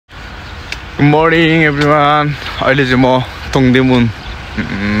Good morning everyone. अहिले चाहिँ म तोङदेमुन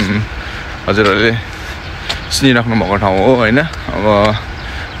हजुरहरुले सुनिराख्नु भएको ठाउँ हो हैन। अब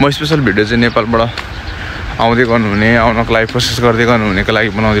म स्पेशल भिडियो चाहिँ नेपालबाट आउँदै गर्नुहुने आउनको लागि प्रोसेस गर्दै गर्नुहुनेको लागि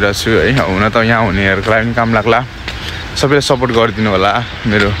बनाउँदिरहेको छु है। हुन त यहाँ हुनेहरुको लागि पनि काम लाग्ला, सबैले सपोर्ट गरिदिनु होला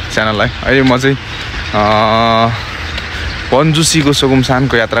मेरो च्यानललाई। अहिले म चाहिँ वनजुसीको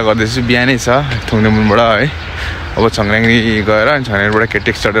सोगुमसानको यात्रा गर्दैछु। बिहानै छ तोङदेमुनबाट है। अब छङल्याङरी गएर अनि छङल्याङरीबाट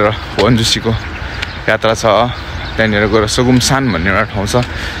केटेक्स चढेर वनजुसीको यात्रा छ। त्यहाँनिर गएर सोगुमसान भन्ने एउटा ठाउँ छ।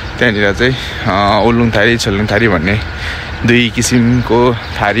 त्यहाँनिर चाहिँ ओलुङथारी छलुङथारी भन्ने दुई किसिमको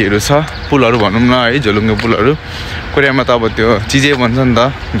थारीहरू छ। पुलहरू भनौँ न है, झोलुङ्गे पुलहरू। कोरियामा त अब त्यो चिजै भन्छ नि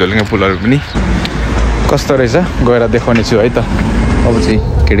त झोलुङ्गे पुलहरू पनि। कस्तो रहेछ गएर देखाउने छु है त। अब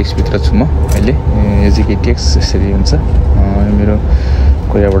चाहिँ केटेक्सभित्र छु म अहिले। यो चाहिँ केटेक्स यसरी हुन्छ। मेरो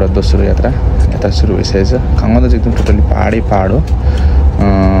कोरियाबाट दोस्रो यात्रा सुरु भइसकेको छ। खाङमा त एकदम टोटली पहाड हो।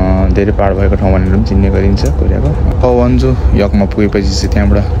 धेरै पहाड भएको ठाउँ भनेर पनि चिन्ने गरिन्छ कोरियाको। वन्जु यकमा पुगेपछि चाहिँ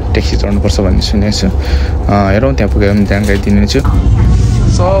त्यहाँबाट ट्याक्सी चढ्नुपर्छ भन्ने सुनेको छु। हेरौँ त्यहाँ पुगेर पनि जानकारी दिनेछु।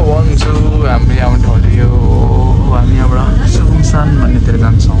 वन्जु हामी आउने ठाउँ यो। हामी यहाँबाट सोगुमसान भन्नेतिर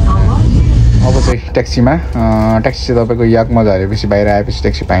जान्छौँ। अब चाहिँ ट्याक्सीमा ट्याक्सी चाहिँ तपाईँको याकमा झरेपछि बाहिर आएपछि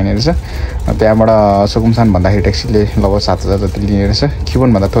ट्याक्सी पाइने रहेछ। त्यहाँबाट सोगुमसान भन्दाखेरि ट्याक्सीले लगभग 7000 जति लिने रहेछ।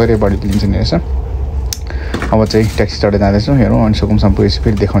 खिबनभन्दा थोरै बढी लिन्छ नि रहेछ। अब चाहिँ ट्याक्सी चढेर जाँदैछौँ। हेरौँ अनि सोगुमसान पुगेपछि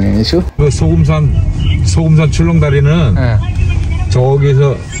फेरि देखाउने नै छु। 소금산 출렁다리는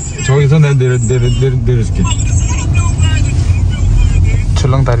저기서 내려줄게.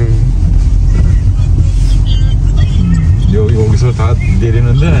 출렁다리 여기서 다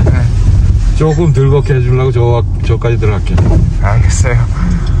내리는데 조금 들겁게 해주려고 저까지 들어갈게. 알겠어요.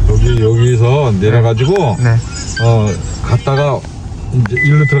 여기서 내려가지고 네. 갔다가 이제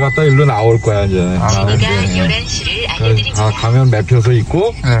일로 들어갔다 일로 나올 거야 이제. 가면 매표소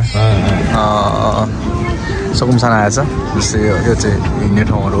있고. 네. सोगुमसान आएछ। जस्तै यो चाहिँ हिँड्ने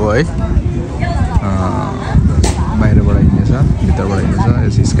ठाउँहरू हो है। बाहिरबाट हिँड्ने छ, भित्रबाट हिँड्ने छ। यो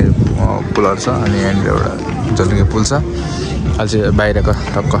चाहिँ स्काई पुलहरू छ अनि यहाँनिर एउटा झोलुङ्गे पुल छ। अहिले चाहिँ बाहिरको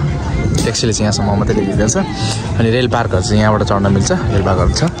टक्क ट्याक्सीले चाहिँ यहाँसम्म मात्रै ल्याइदिँदैछ। अनि रेल पार्कहरू चाहिँ यहाँबाट चढ्न मिल्छ, रेल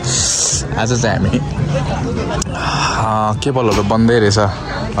पार्कहरू छ। आज चाहिँ हामी केबलहरू बन्दै रहेछ,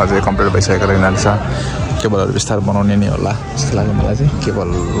 अझै कम्प्लिट भइसकेको रहेछ। केबलहरू बिस्तारै बनाउने नै होला जस्तो लाग्यो मलाई चाहिँ।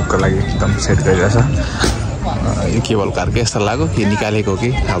 केबलको लागि एकदम सेट गरिरहेछ। यो केबल कार्कै यस्तो लाग्यो कि निकालेको कि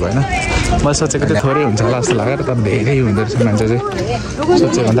थाहा भएन। मैले सोचेको चाहिँ थोरै हुन्छ होला जस्तो लाग्यो, तर धेरै हुँदो रहेछ। मान्छे चाहिँ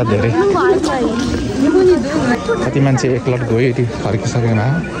सोचेको भन्दा धेरै। कति मान्छे एकलट गयो, यति फर्किसकेको भए।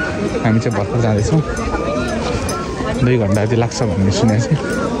 हामी चाहिँ भर्खर जाँदैछौँ। 2 घन्टा जति लाग्छ भन्ने सुनेको थिएँ।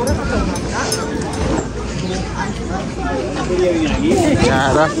 यहाँ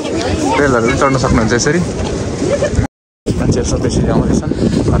आएर रेलहरू पनि चढ्न सक्नुहुन्छ यसरी। मान्छेहरू सब त्यसरी आउँदैछन्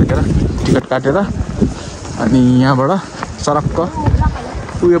फर्केर टिकट काटेर। अनि यहाँबाट सडक्क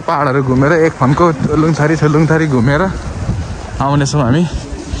उयो पहाडहरू घुमेर एक फन्को ओलुङथारी छलुङथारी घुमेर आउनेछौँ हामी।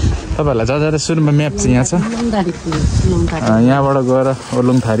 तपाईँहरूलाई जहाँ सुरुमा म्याप चाहिँ यहाँ छ। यहाँबाट गएर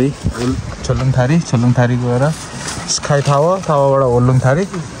ओलुङथारी छलुङथारी गएर स्काई थावाबाट ओलुङथारी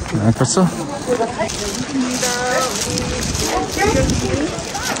कस्तो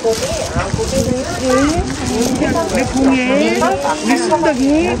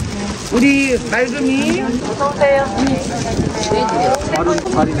우리 맑음이 어서오세요.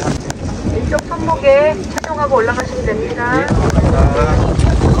 이쪽 손목에 착용하고 올라가시면 됩니다.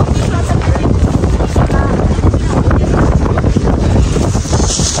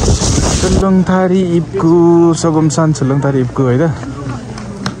 출렁다리 입구, 소금산 출렁다리 입구 है त।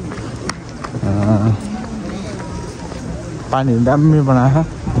 पानी दामी बनायो,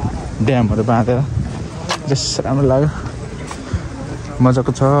 ड्यामहरू बाँधेर जस राम्रो लाग्यो,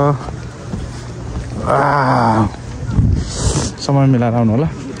 मजाको छ। समय मिलाएर आउनु होला,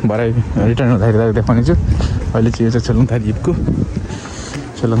 भरे रिटर्न हुँदाखेरि देखाउने छु। अहिले चाहिँ यो चाहिँ छलुङथारी इब्कु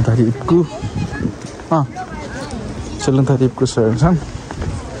छ।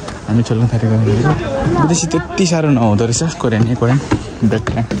 हामी छलुङथारी गएको विदेशी त्यति साह्रो नहुँदो रहेछ। कोरियन ब्रेक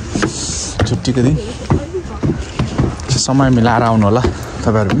टाइम छुट्टीको दिन समय मिलाएर आउनु होला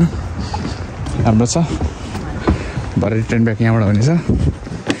तपाईँहरू पनि। राम्रो छ। भरे रिटर्न ब्याक यहाँबाट हुनेछ।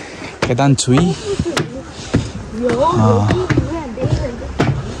 केदान छुई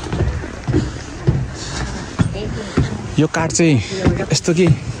यो काठ चाहिँ यस्तो कि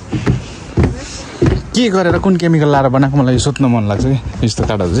के गरेर कुन केमिकल लाएर बनाएको मलाई सोध्न मन लाग्छ कि। यस्तो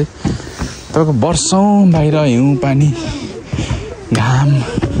काठहरू चाहिँ तपाईँको वर्षौँ बाहिर हिउँ पानी घाम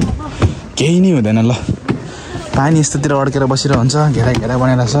केही नै हुँदैन। ल पानी यस्तोतिर अड्केर बसिरहन्छ, घेरा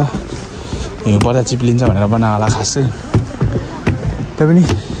बनाएर छ। हिउँ पर्दा चिप्लिन्छ भनेर बनायो होला खासै। तै पनि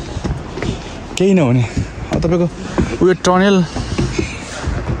केही नहुने तपाईँको उयो टनल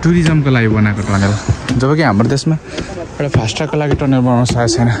टुरिज्मको लागि बनाएको टनल जब कि हाम्रो देशमा एउटा फास्ट्यागको लागि टनल बनाउन सकेको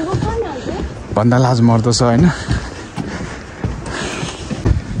छैन भन्दा लाज मर्दो छ होइन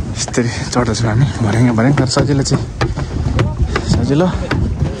यस्तरी चढ्दैछौँ हामी भर्याङ तर सजिलो चाहिँ सजिलो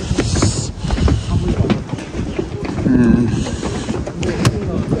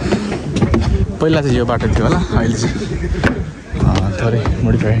पहिला चाहिँ यो बाटो थियो होला अहिले चाहिँ थोरै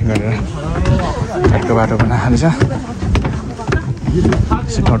मोडिफाई गरेर अर्को बाटो बनाएको छ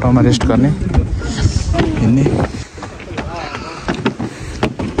यसो ठाउँ रेस्ट गर्ने हिँड्ने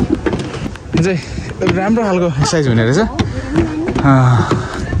चाहिँ राम्रो खालको एक्सर्साइज हुने रहेछ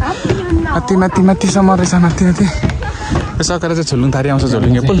माथिसम्म रहेछ माथि सकेर चाहिँ झोलुङथारी आउँछ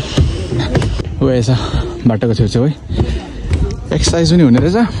झोलुङे पुल गएछ बाटोको छेउछेउ है एक्सर्साइज पनि हुने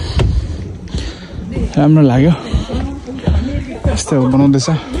रहेछ राम्रो लाग्यो यस्तो बनाउँदैछ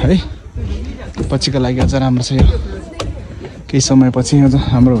है पछिको लागि अझ राम्रो छ यो केही समयपछि अझ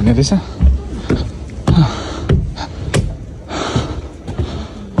राम्रो हुने रहेछ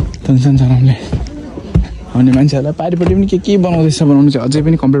टेन्सन छ राम्रले आउने मान्छेहरूलाई पारिपट्टि पनि के बनाउँदैछ बनाउनु चाहिँ अझै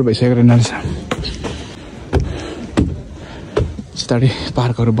पनि कम्प्लिट भइसकेको रहेन रहेछ चिताडी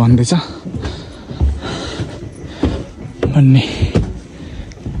पार्कहरू बन्दैछ भन्ने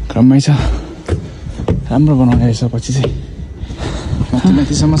क्रममै छ राम्रो बनाउने रहेछ पछि चाहिँ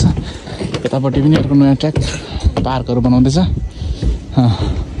माथिसम्म छ यतापट्टि पनि अर्को नयाँ ट्र्याक पार्कहरू बनाउँदैछ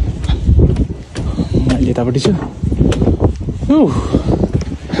मैले यतापट्टि छु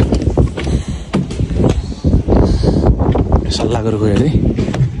सल्लाहहरू गयो अरे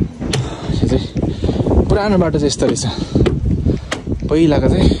यो चाहिँ पुरानो बाटो चाहिँ यस्तो रहेछ पहिलाको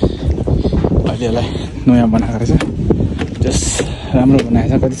चाहिँ अहिले यसलाई नयाँ बनाएको रहेछ जस राम्रो बनाएको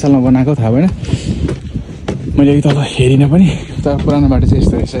छ कति सालमा बनाएको थाहा भएन मैले तल हेरिनँ पनि तर पुरानो बाटो चाहिँ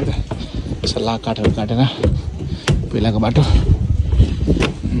यस्तो रहेछ है त सल्लाह काठहरू काटेर पहिलाको बाटो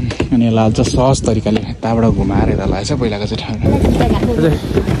अनि यसलाई अझ सहज तरिकाले यताबाट घुमाएर यता लगाएछ पहिलाको चाहिँ ठाउँ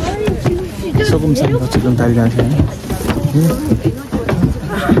सोकुमसाङको चुलुङथारी जान्छ होइन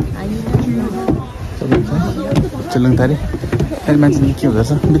चुलुङथारी अहिले मान्छेले के हुँदो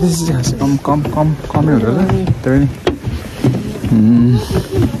रहेछ विदेशी चाहिँ खासै कमै हुँदो रहेछ त्यही पनि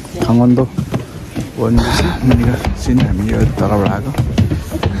खाङन्दो वनका सिन हामी यो तलबाट आएको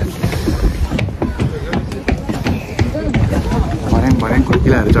भर्याङ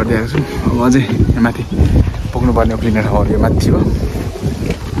किलाहरू चढ्दै आएको छौँ अब अझै माथि पुग्नुपर्ने उक्लिने ठाउँहरू यो माथि हो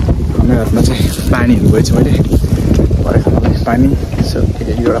हाम्रो हातमा चाहिँ पानीहरू गएछ मैले भरे खानालाई पानी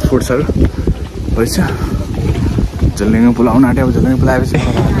एउटा फ्रुट्सहरू रहेछ झोलुङे पुल आउनु आँट्यो अब झोलुङे पुल आएपछि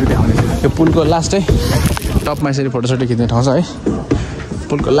देखाउने यो पुलको लास्ट है टपमा यसरी फोटोसोटो खिच्ने ठाउँ छ है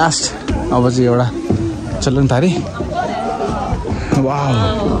पुलको लास्ट अब चाहिँ एउटा चुलुङथारी वाउ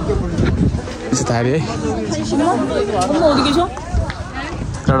थारी है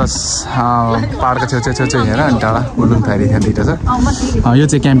एउटा पाहाडको छेउछेउ हेर अनि टाढा चुलुङथारी यहाँ दुइटा छ यो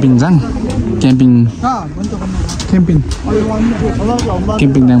चाहिँ क्याम्पिङजाङ क्याम्पिङजाङ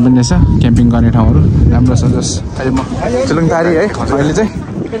पनि रहेछ क्याम्पिङ गर्ने ठाउँहरू राम्रो छ जस अहिले म चुलुङथारी है अहिले चाहिँ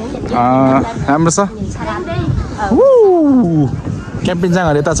राम्रो छ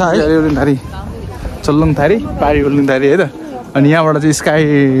क्याम्पिङजाङहरू यता छ है उलुङथारी चुलुङथारी पारी उलुङथारी है त अनि यहाँबाट चाहिँ स्काई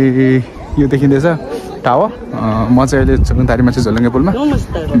यो देखिँदैछ टावर म चाहिँ अहिले चुलुङथारीमा चाहिँ झोलुङे पुलमा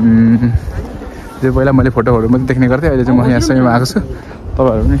त्यो पहिला मैले फोटोहरू मात्रै देख्ने गर्थेँ अहिले चाहिँ म यहाँ समयमा आएको छु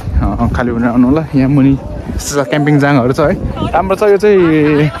तपाईँहरू पनि खाली हुन आउनु होला यहाँ मुनि क्याम्पिङजाङहरू छ है राम्रो छ यो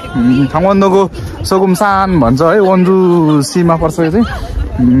चाहिँ खाङवन्दोको सोकुमसान भन्छ है वन्जु सीमा पर्छ यो चाहिँ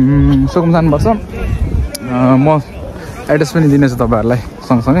सोकुमसान पर्छ म एड्रेस पनि दिनेछु तपाईँहरूलाई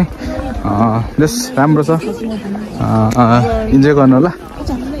सँगसँगै जस राम्रो छ इन्जोय गर्नु होला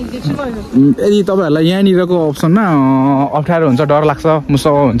यदि तपाईँहरूलाई यहाँनिरको अप्सनमा अप्ठ्यारो हुन्छ डर लाग्छ मुसो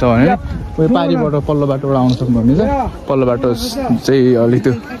हुन्छ भने उयो पारिबाट पल्लो बाटोबाट आउनु सक्नुहुनेछ पल्लो बाटो चाहिँ अलिक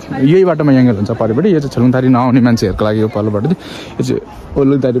त्यो यही बाटोमा एङ्गल हुन्छ परिपट्टि यो चाहिँ झोलुङथारी नआउने मान्छेहरूको लागि यो पल्लो बाटो यो चाहिँ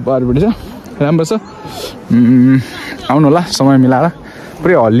ओलुङथारी परिपट्टि छ राम्रो छ आउनु होला समय मिलाएर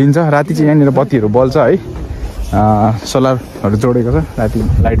पुरै हल्लिन्छ राति चाहिँ यहाँनिर बत्तीहरू बल्छ है सोलरहरू जोडेको छ राति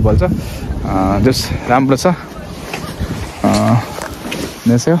लाइट बल्छ जस राम्रो छ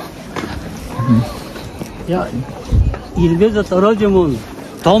됐어요? 야, 일베에서 떨어지면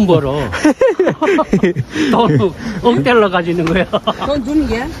돈 벌어. 돈 억대로 가지는 거야. 돈 주는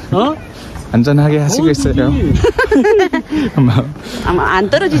게? 어? 안전하게 하시고 있어요. 아마 안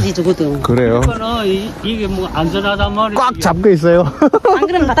떨어지지 적어도. 그래요. 이게 뭐 안전하단 말이야. 꽉 잡고 있어요. 안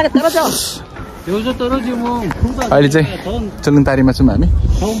그러면 바닥에 떨어져. 여기서 떨어지면 अहिले चाहिँ चुलुङथारीमा छौँ हामी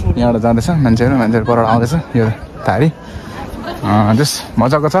यहाँबाट जाँदैछ मान्छेहरू पर आउँदैछ यो थारी जस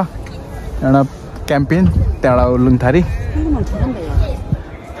मजाको छ एउटा क्याम्पिङ त्यहाँबाट उर्लुङथारी 한국말 잘한대요.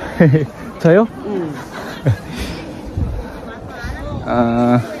 저요?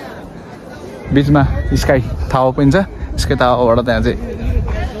 बिचमा स्काई टावर पनि छ स्काई टावरबाट त्यहाँ चाहिँ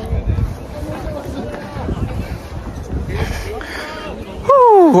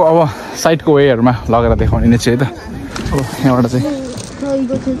अब साइडको वेहरूमा लगेर देखाउने नै छु है त अब यहाँबाट चाहिँ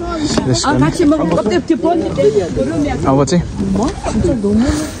같이 먹고 껍데기 번지 अब चाहिँ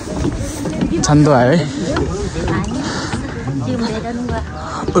छन्दो आयो है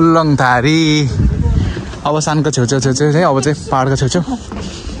उल्लङथारी अब सानको छेउछेउ है अब चाहिँ पहाडको छेउछेउ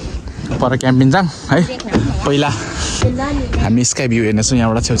पर क्याम्पिङ जाऊँ है पहिला हामी स्काई भ्यू हेर्नेछौँ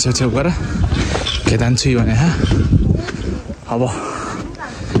यहाँबाट छेउ गएर केदान छु भने अब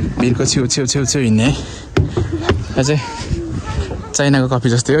भिरको छेउ हिँड्ने है यो चाहिँ चाइनाको कफी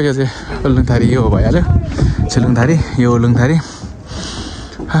जस्तै हो यो चाहिँ उल्लुङथारी यो भइहाल्यो छुलुङथारी यो उल्लुङथारी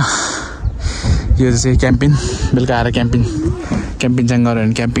यो चाहिँ क्याम्पिङ बेलुका आएर क्याम्पिङ चाहिँ गऱ्यो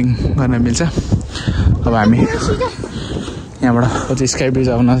भने क्याम्पिङ गर्न मिल्छ अब हामी यहाँबाट चाहिँ स्काई ब्रिज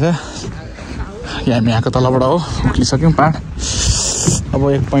आउन छ हामी यहाँको तलबाट हो उक्लिसक्यौँ पहाड अब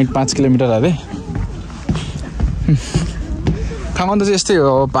 1.5 किलोमिटर अरे खामन्द चाहिँ यस्तै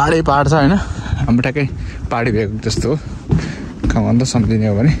हो पहाड छ होइन हाम्रो ठ्याक्कै पहाडी भएको जस्तो हो खामन्द सम्झिने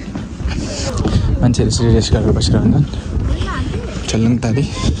हो भने मान्छेहरू यसरी रेस्ट गरेर बसिरहन्छन् छुलुङथारी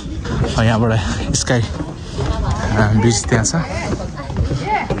यहाँबाट स्काई ब्रिज त्यहाँ छ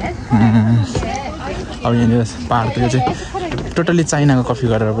अब यहाँनिर पहाडतिर चाहिँ टोटल्ली चाइनाको कफी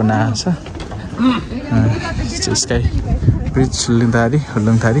गरेर बनाएको छ स्काई ब्रिज छुलुङथारी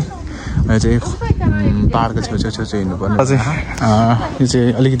उल्लुङथारी यो चाहिँ पहाडको छेउ हिँड्नुपर्ने यो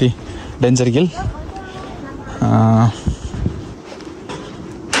चाहिँ अलिकति डेन्जर हिल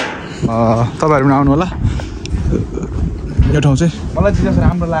तपाईँहरू पनि आउनु होला यो ठाउँ चाहिँ मलाई चाहिँ जस्तो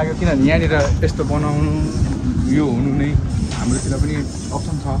राम्रो लाग्यो किनभने यहाँनिर यस्तो बनाउनु यो हुनु नै हाम्रोतिर पनि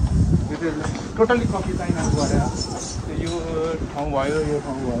अप्सन छ त्यो चाहिँ टोटल्ली कफी चाइनाको गरेर यो ठाउँ भयो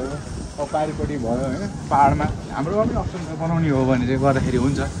अब पारिपट्टि भयो होइन पहाडमा हाम्रोमा पनि अप्सन छ बनाउने हो भने चाहिँ गर्दाखेरि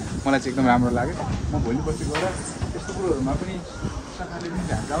हुन्छ मलाई चाहिँ एकदम राम्रो लाग्यो म भोलि पछि गएर यस्तो कुरोहरूमा पनि सरकारले पनि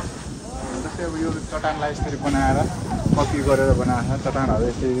ध्यान जाओस् जस्तै अब यो चट्टानलाई यसरी बनाएर कपी गरेर बनाएको छ चट्टानहरू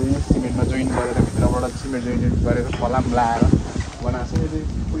यसरी सिमेन्टमा जोइन गरेर भित्रबाट सिमेन्ट जोइन गरेर फलाम लाएर बनाएको छ यो चाहिँ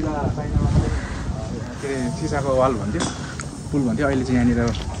पहिला चाइनामा के अरे सिसाको वाल भन्थ्यो पुल भन्थ्यो अहिले चाहिँ यहाँनिर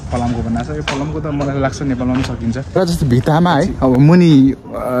फलामको बनाएको छ यो फलामको त मलाई लाग्छ नेपालमा पनि सकिन्छ र जस्तो भित्तामा है अब मुनि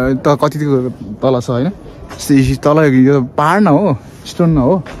त कतिको तल छ होइन तल यो पहाड न हो स्टोन न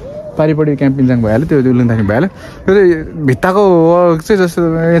हो पारिपट्टि क्याम्पिङ भइहाल्यो त्यो उल्लुङथारी भइहाल्यो त्यो चाहिँ भित्ताको चाहिँ जस्तो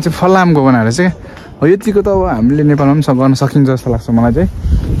यहाँ चाहिँ फलामको बनाएर चाहिँ हो यतिको त अब हामीले नेपालमा पनि गर्न सकिन्छ जस्तो लाग्छ मलाई चाहिँ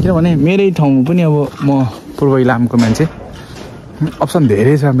किनभने मेरै ठाउँमा पनि अब म पूर्व इलामको मान्छे अप्सन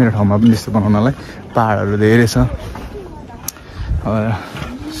धेरै छ मेरो ठाउँमा पनि त्यस्तो बनाउनलाई पहाडहरू धेरै छ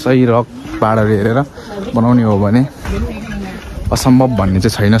सही रक पहाडहरू हेरेर बनाउने हो भने असम्भव भन्ने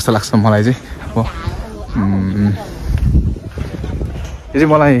चाहिँ छैन जस्तो लाग्छ मलाई चाहिँ अब यो चाहिँ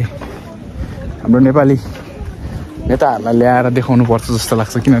मलाई हाम्रो नेपाली नेताहरूलाई ल्याएर देखाउनु पर्छ जस्तो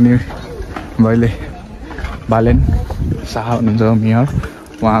लाग्छ किनभने अहिले बालेन शाह हुनुहुन्छ मेयर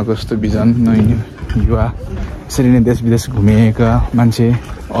उहाँको जस्तो भिजन नयाँ युवा यसरी नै देश विदेश घुमेका मान्छे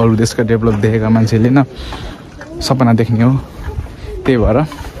अरू देशका डेभलप देखेका मान्छेले न सपना देख्ने हो त्यही भएर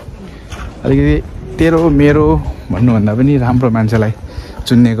अलिकति तेरो मेरो भन्नुभन्दा पनि राम्रो मान्छेलाई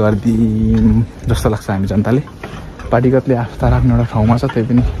चुन्ने गरिदिउँ जस्तो लाग्छ हामी जनताले पार्टीगतले आस्था राख्ने एउटा ठाउँमा छ त्यही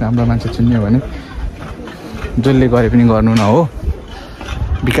पनि राम्रो मान्छे चुन्ने हो भने जसले गरे पनि गर्नु न हो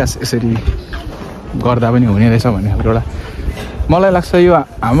विकास यसरी गर्दा पनि हुने रहेछ भन्ने खालको एउटा मलाई लाग्छ यो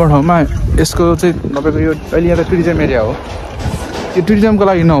हाम्रो ठाउँमा यसको चाहिँ तपाईँको यो अहिले यहाँ त टुरिज्म एरिया हो त्यो टुरिज्मको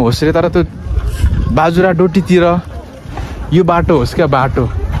लागि नहोस् रे तर त्यो बाजुरा डोटीतिर यो बाटो होस् क्या बाटो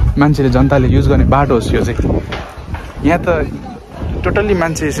मान्छेले जनताले युज गर्ने बाटो होस् यो चाहिँ यहाँ त टोटल्ली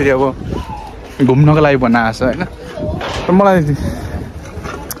मान्छे यसरी अब घुम्नको लागि बनाएको छ होइन र मलाई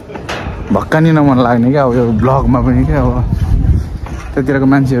भक्कानी मन लाग्ने क्या अब यो ब्लगमा पनि क्या अब त्यतिरको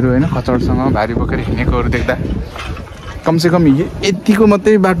मान्छेहरू होइन खचडसँग भारी बोकेर हिँडेकोहरू देख्दा कमसेकम यतिको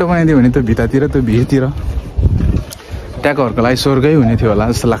मात्रै बाटो बनाइदियो भने त्यो भित्तातिर त्यो भिरतिर त्यहाँकोहरूको लागि स्वर्गै हुने थियो होला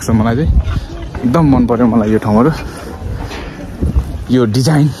जस्तो लाग्छ मलाई चाहिँ एकदम मन पर्यो मलाई यो ठाउँहरू यो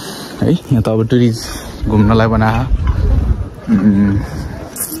डिजाइन है यहाँ त अब टुरिस्ट घुम्नलाई बनाएको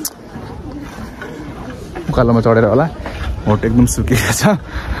उकालोमा चढेर होला होट एकदम सुकेको छ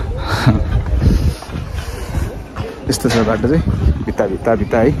यस्तो छ बाटो चाहिँ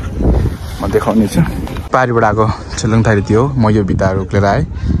भित्ता है म देखाउने छु पारिबाट आएको छुलुङथारी थियो म यो भित्ताहरू उक्लेर आएँ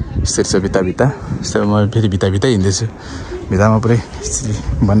यसरी छ भित्ता यस्तो म फेरि भित्ता हिँड्दैछु भित्तामा पुरै यसरी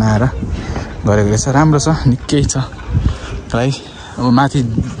बनाएर गरेको रहेछ राम्रो छ निकै छ है अब माथि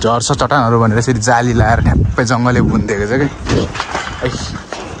झर्छ चट्टानहरू भनेर यसरी जाली लाएर ठ्याप्पै जङ्गलले बुनिदिएको छ कि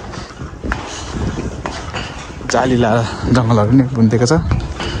जाली लाएर जङ्गलहरू नि बुनिदिएको छ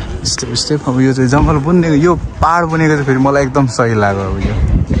स्टेप स्टेप अब यो चाहिँ जङ्गल बुनिदिएको यो पहाड बुनेको चाहिँ फेरि मलाई एकदम सही लाग्यो अब यो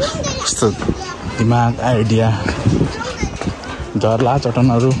यस्तो दिमाग आइडिया झर्ला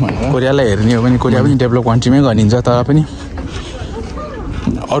चट्टानहरू भनेर कोरियालाई हेर्ने हो भने कोरिया पनि डेभलप कन्ट्रीमै गनिन्छ तर पनि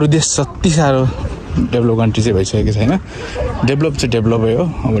अरू देश जति साह्रो डेभलप कन्ट्री चाहिँ भइसकेको छैन डेभलप चाहिँ डेभलपै हो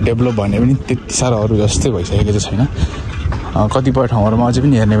अब डेभलप भने पनि त्यति साह्रो अरू जस्तै भइसकेको चाहिँ छैन कतिपय ठाउँहरूमा अझै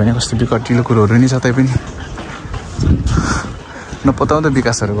पनि हेर्ने भने कस्तो विकटिलो कुरोहरू नि छ तै पनि नपताउँदो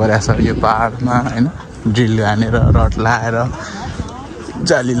विकासहरू गरेको छ यो पहाडमा होइन ड्रिल हानेर रड लाएर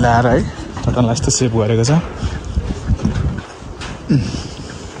जाली लाएर है चट्टानलाई यस्तो सेभ गरेको छ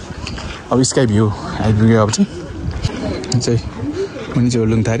अब स्काई भ्यू आइपुग्यो अब चाहिँ मुनि चाहिँ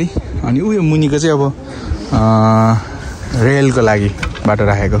होर्लुङथारी अनि उयो मुनिको चाहिँ अब रेलको लागि बाटो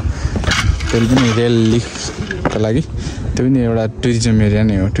राखेको त्यसले पनि रेल लिफ्टको लागि त्यो पनि एउटा टुरिज्म एरिया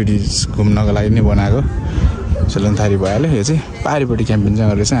नै हो टुरिस्ट घुम्नको लागि नै बनाएको होर्लुङथारी भइहाल्यो यो चाहिँ पारिपट्टि क्याम्पिङ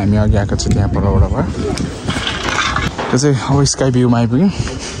चाहिँ गरेर चाहिँ हामी अघि आएको चाहिँ त्यहाँ परबाट भयो त्यो चाहिँ अब स्काई भ्यूमा आइपुग्यौँ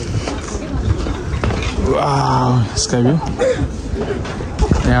स्काई भ्यू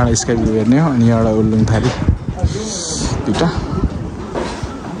यहाँबाट स्काई भ्यू हेर्ने हो अनि यहाँबाट होर्लुङथारी दुइटा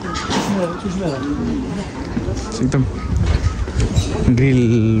एकदम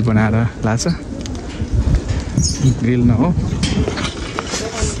ग्रिल बनाएर लाग्छ ग्रिल न हो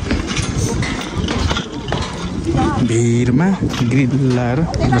भिरमा ग्रिल लाएर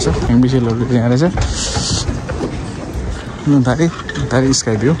बस्छ एम्बिसिलहरू यहाँ रहेछ होर्लुङथारी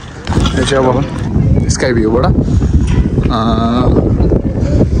स्काई भ्यू यो चाहिँ अब स्काई भ्यूबाट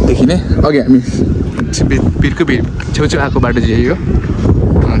देखिने अघि हामी पिरको छेउछेउ आएको बाटो चाहिँ यो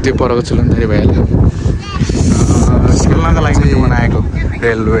त्यो परको होर्लुङथारी भइहाल्यो खेल्नको लागि चाहिँ बनाएको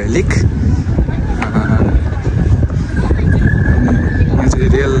रेलवे लिक यहाँ चाहिँ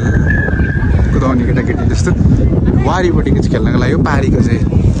रेल कुदाउने केटाकेटी जस्तो वारीपट्टिको चाहिँ खेल्नको लागि हो पारीको चाहिँ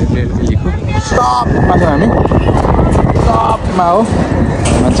रेलवे लिक हो टपमा छ हामी टपमा हो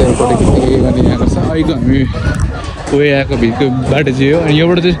मान्छेहरू फोटो खिच्ने गर्ने यहाँ गर्छ अहिलेको हामी वे आएको भिडको बाटो चाहिँ हो अनि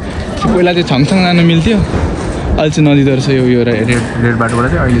योबाट चाहिँ पहिला चाहिँ छङछङ जानु मिल्थ्यो अहिले चाहिँ नदिँदो रहेछ यो रेड बाटोबाट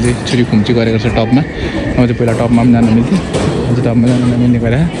चाहिँ अहिले चाहिँ छुरी खुम्ची गरेको छ टपमा अब चाहिँ पहिला टपमा पनि जानु मिल्थ्यो अहिले चाहिँ टपमा जानु नमिल्ने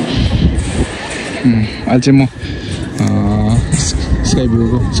गरेर अहिले चाहिँ म स्काई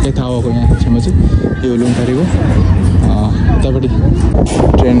भ्यूको स्काई टावरको यहाँ छेउमा चाहिँ यो होर्लुङथारीको त्यहाँपट्टि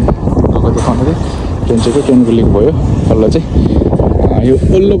ट्रेन गएको देखाउनु चाहिँ ट्रेन चाहिँ ट्रेनको लिक भयो पल्लो चाहिँ यो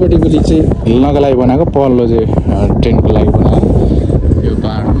ओल्लोपट्टिको लिक चाहिँ हिल्नको लागि बनाएको पल्लो चाहिँ ट्रेनको लागि बनाएको यो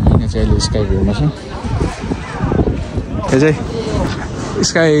पहाडमा यहाँ चाहिँ अहिले स्काई भ्यूमा छ यो चाहिँ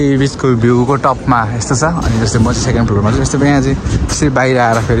स्काई बिचको भ्यूको टपमा यस्तो छ अनि जस्तै म चाहिँ सेकेन्ड फ्लोरमा छु यस्तो यहाँ चाहिँ त्यसरी बाहिर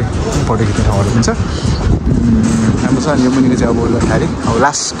आएर फेरि फोटो खिच्ने ठाउँहरू पनि छ राम्रो छ अनि यो मुनिको चाहिँ अब होर्लुङथारी अब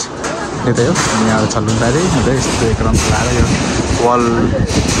लास्ट यतै हो अनि यहाँ होर्लुङथारी अन्त यस्तो एक रङ लाएर यो वाल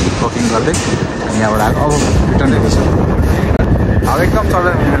वकिङ गर्दै अनि यहाँबाट आएको अब रिटर्न हेर्दैछु अब एकदम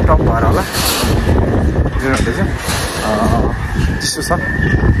चढ्दै टप भएर होला हुँदैछ चिसो छ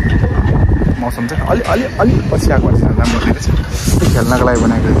मौसम चाहिँ अलि पछि आएको भन्छ राम्रो हुँदैछ खेल्नको लागि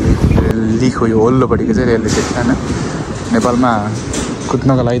बनाएको लिक हो यो ओल्लोपट्टिको चाहिँ रेलवे सेट छैन नेपालमा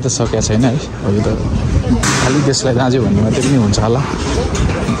कुद्नको लागि त सकेको छैन है अब यो त खालि देशलाई दाँज्यो भन्ने मात्रै पनि हुन्छ होला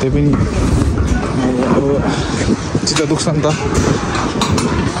त्यही पनि अब चित्त दुख्छ नि त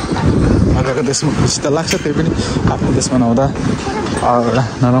अर्काको देशमा खुसी त लाग्छ त्यही पनि आफ्नो देशमा नहुँदा एउटा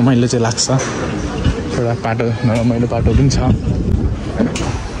नरमाइलो चाहिँ लाग्छ एउटा पाटो नरमाइलो पाटो पनि छ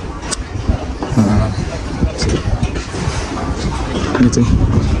होइन चाहिँ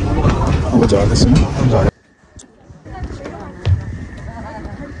अब झर्दैछु म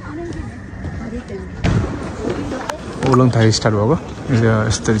होर्लुङथारी स्टार्ट भएको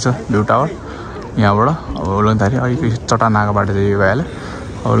यस्तरी छ भ्यू टावर यहाँबाट अब होर्लुङथारी अलिकति चट्टान आएको बाटो चाहिँ यो भइहाल्यो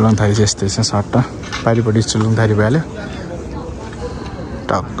होर्लुङथारी चाहिँ यस्तै छ सट्टा पारिपट्टि होर्लुङथारी भइहाल्यो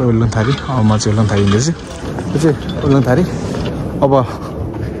टक्क होर्लुङथारी अब म चाहिँ होर्लुङथारी हिँड्दैछु यो चाहिँ होर्लुङथारी अब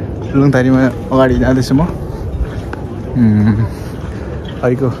होर्लुङथारीमा अगाडि जाँदैछु म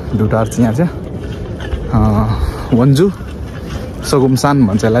अहिलेको भ्यू टावर चाहिँ यहाँ चाहिँ वन्जु सगुमसान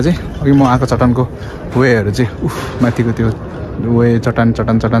भन्छ यसलाई चाहिँ अघि म आएको चट्टानको वेहरू चाहिँ माथिको त्यो वे चट्टान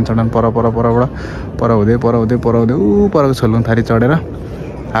पर हुँदै ऊ परको होर्लुङथारी चढेर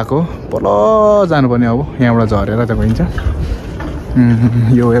आएको पर जानुपर्ने अब यहाँबाट झरेर चाहिँ गइन्छ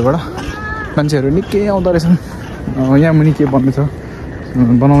यो वेबाट मान्छेहरू निकै आउँदो रहेछन् यहाँ मुनि के बन्दैछ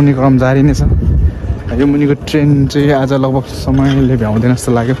बनाउने क्रम जारी नै छ यो मुनिको ट्रेन चाहिँ आज लगभग समयले भ्याउँदैन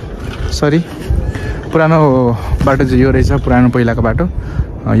जस्तो लाग्यो सरी पुरानो बाटो चाहिँ यो रहेछ पुरानो पहिलाको बाटो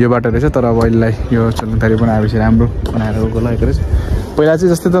यो बाटो रहेछ तर अब अहिलेलाई यो चुलङथारी बनाएपछि राम्रो बनाएर गएको रहेछ पहिला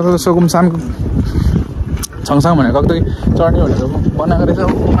चाहिँ जस्तै तपाईँको सगुमसानको छङसाङ भनेको कतै चढ्ने भनेर बनाएको रहेछ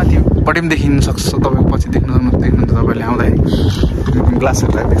माथिपट्टि पनि देखिन सक्छ तपाईँको पछि देख्नुहुन्छ तपाईँले आउँदाखेरि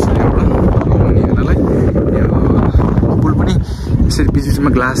ग्लासहरू राख्दैछ यहाँबाट हेर्नलाई यो पुल पनि यसरी बिचमा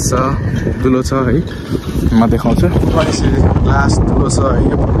ग्लास छ धुलो छ है म देखाउँछु यसरी ग्लास धुलो छ है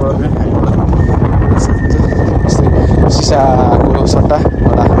यो पुलबाट सिसाको सट्टा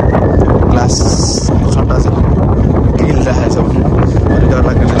एउटा ग्लास सट्टा चाहिँ ग्रिल राखेको छ अलिक डर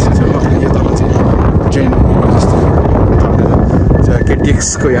लाग्ने रहेछ यो तल चाहिँ ट्रेन जस्तो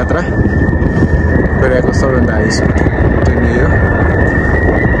केटिएक्सको यात्रा गरिरहेको सबैभन्दा हाई स्पिड ट्रेन यो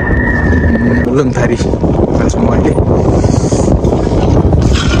लुङथारी छु म अहिले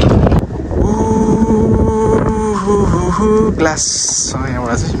ग्लास छ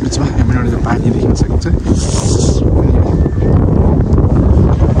यहाँबाट चाहिँ बिचमा यहाँबाट चाहिँ पानी देख्न सकिन्छ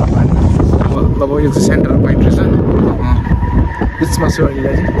अब यो चाहिँ सेन्टर पोइन्ट रहेछ बिचमा छु अहिले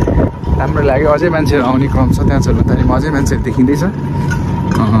चाहिँ राम्रो लाग्यो अझै मान्छेहरू आउने क्रम छ त्यहाँ चुलङथारीमा अझै मान्छेहरू देखिँदैछ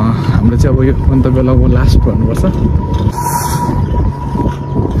हाम्रो चाहिँ अब यो गन्तव्य लगभग लास्ट भन्नुपर्छ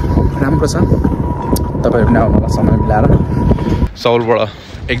राम्रो छ तपाईँ पनि आउनु समय मिलाएर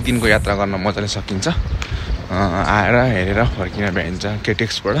सौलबाट एक दिनको यात्रा गर्न मजाले सकिन्छ आएर हेरेर फर्किन भ्याइन्छ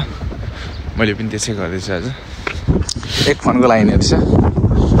केटिएक्सबाट मैले पनि त्यसै गर्दैछु आज एक फोनको लाइन हेर्दैछ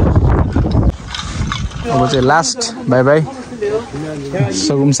अब चाहिँ लास्ट बाई बाई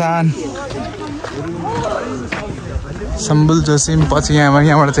सगुमसान सम्बुल जोसिम पछि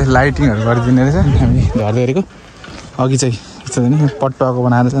यहाँबाट चाहिँ लाइटिङहरू गरिदिने रहेछ हामी झर्दै हेरेको अघि चाहिँ यस्तो नि पट्टाको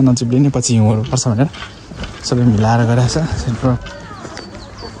बनाएर चाहिँ नचिप्लिने पछि हिउँहरू पर्छ भनेर सबै मिलाएर गरिरहेको छ सेन्टर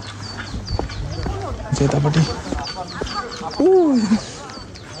यतापट्टि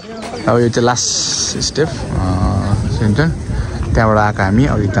अब यो चाहिँ लास्ट स्टेप सेन्टर त्यहाँबाट आएको हामी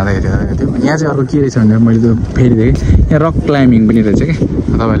अघि जाँदाखेरि थियो यहाँ चाहिँ अर्को के रहेछ भनेर मैले त फेरि देखेँ यहाँ रक क्लाइम्बिङ पनि रहेछ कि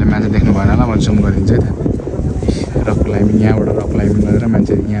तपाईँहरूले मान्छे देख्नु भएन होला म जुम गरिदिन्छु है त रक क्लाइम्बिङ यहाँबाट रक क्लाइम्बिङ गरेर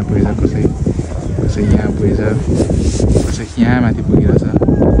मान्छे यहाँ पुगेछ कसै यहाँ पुगेछ कसै यहाँ माथि पुगिरहेछ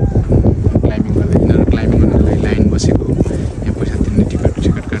क्लाइम्बिङ गर्दै यिनीहरू क्लाइम्बिङ गर्नको लागि लाइन बसेको यहाँ पैसा तिर्ने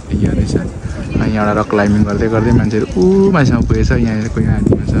टिकट काट्ने यहाँ रहेछ यहाँबाट रक क्लाइम्बिङ गर्दै गर्दै मान्छेहरू मान्छेमा पुगेछ यहाँ कोही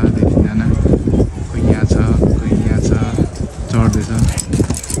आदीमा छ दुई तिनजना कोही यहाँ छ कोही यहाँ छ चढ्दैछ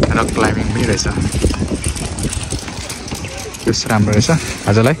रक क्लाइम्बिङ पनि रहेछ त्यस राम्रो रहेछ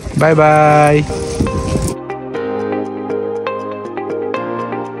आजलाई बाई बाई